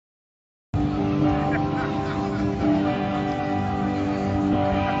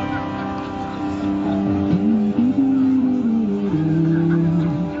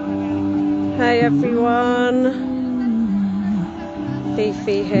everyone.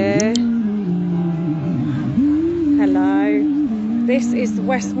 Fifi here. Hello. This is the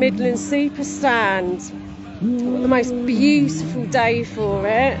West Midlands Super Stand. The most beautiful day for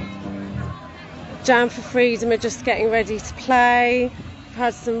it. Jam for Freedom are just getting ready to play. We've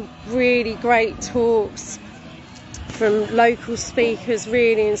had some really great talks from local speakers,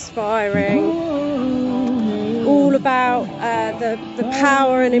 really inspiring. All about the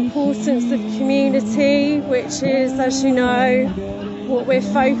power and importance of community, which is, as you know, what we're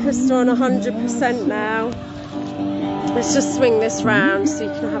focused on 100% now. Let's just swing this round so you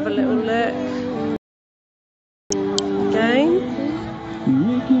can have a little look. Again.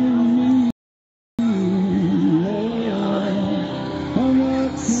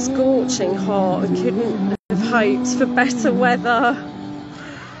 Scorching hot. I couldn't have hoped for better weather.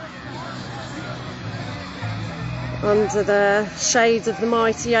 Under the shade of the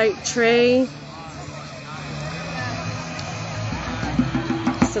mighty oak tree.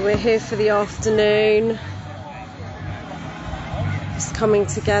 So we're here for the afternoon, just coming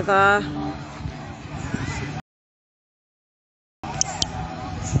together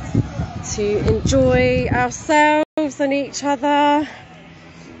to enjoy ourselves and each other.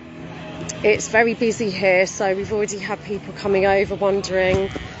 It's very busy here, so we've already had people coming over wondering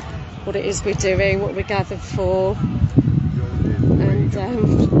what it is we're doing, what we're gathered for, and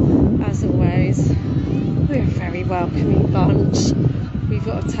as always, we're a very welcoming bunch. We've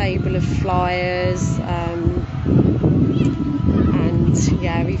got a table of flyers, and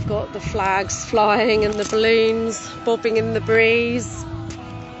yeah, we've got the flags flying and the balloons bobbing in the breeze.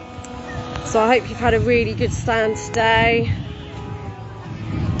 So I hope you've had a really good stand today,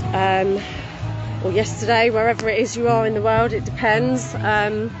 or yesterday, wherever it is you are in the world, it depends.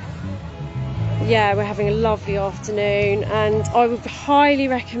 Yeah, we're having a lovely afternoon, and I would highly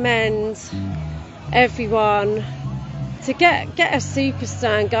recommend everyone to get a super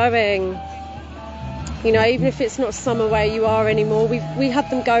stand going. You know, even if it's not summer where you are anymore, we had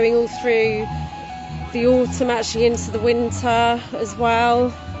them going all through the autumn, actually into the winter as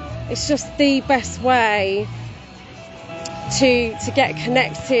well. It's just the best way to get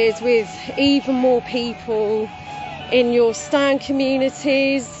connected with even more people in your stand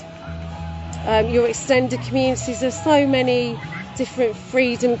communities, your extended communities. There's so many different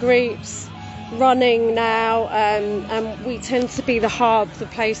freedom groups running now, and we tend to be the hub, the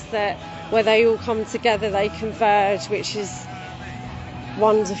place where they all come together, they converge, which is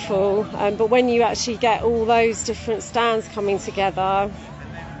wonderful. But when you actually get all those different stands coming together,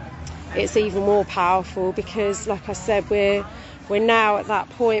 it's even more powerful, because like I said, we're now at that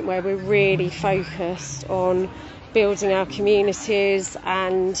point where we're really focused on building our communities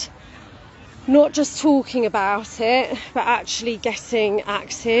and not just talking about it, but actually getting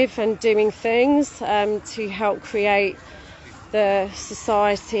active and doing things to help create the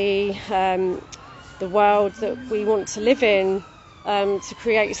society, the world that we want to live in, to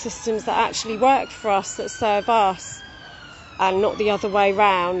create systems that actually work for us, that serve us, and not the other way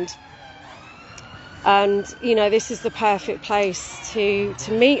round. And you know, this is the perfect place to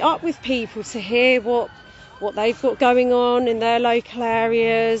meet up with people, to hear what they've got going on in their local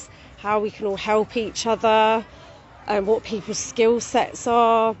areas, how we can all help each other, and what people's skill sets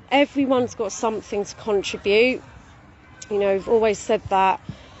are. Everyone's got something to contribute. You know, we've always said that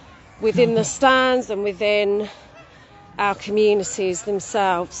within the stands and within our communities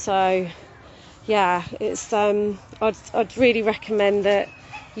themselves. So yeah, it's I'd really recommend that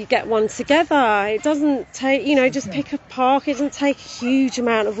you get one together. It doesn't take, you know, just pick a park. It doesn't take a huge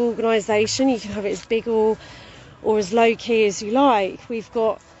amount of organisation. You can have it as big or as low key as you like. We've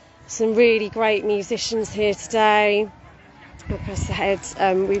got some really great musicians here today. Like I said,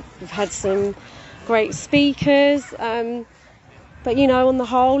 we've had some great speakers, but you know, on the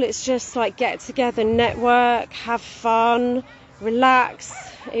whole, it's just like get together, network, have fun, relax,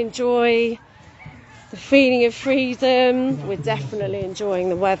 enjoy the feeling of freedom. We're definitely enjoying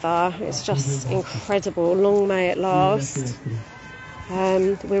the weather. It's just incredible. Long may it last.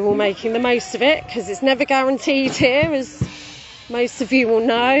 We're all making the most of it, because it's never guaranteed here, as most of you will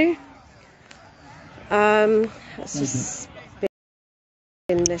know. Let's just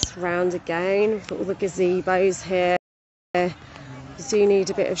spin this round again. We've got all the gazebos here. You do need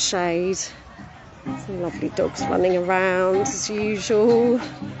a bit of shade. Some lovely dogs running around as usual.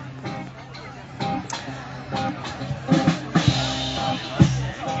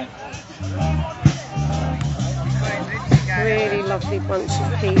 Really lovely bunch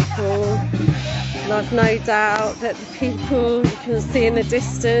of people, and I've no doubt that the people you can see in the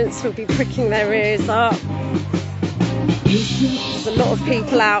distance will be pricking their ears up. There's a lot of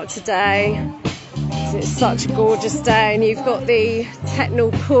people out today. It's such a gorgeous day, and you've got the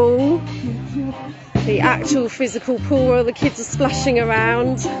techno pool, the actual physical pool where all the kids are splashing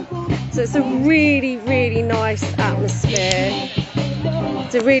around. So it's a really, really nice atmosphere.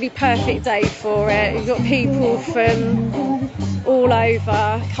 It's a really perfect day for it. You've got people from all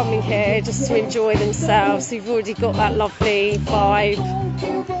over coming here just to enjoy themselves. So you've already got that lovely vibe,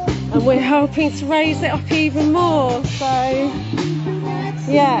 and we're helping to raise it up even more. So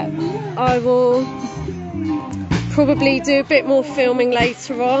yeah, I will probably do a bit more filming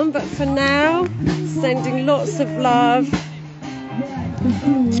later on, but for now, sending lots of love.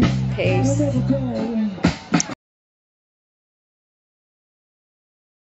 Peace.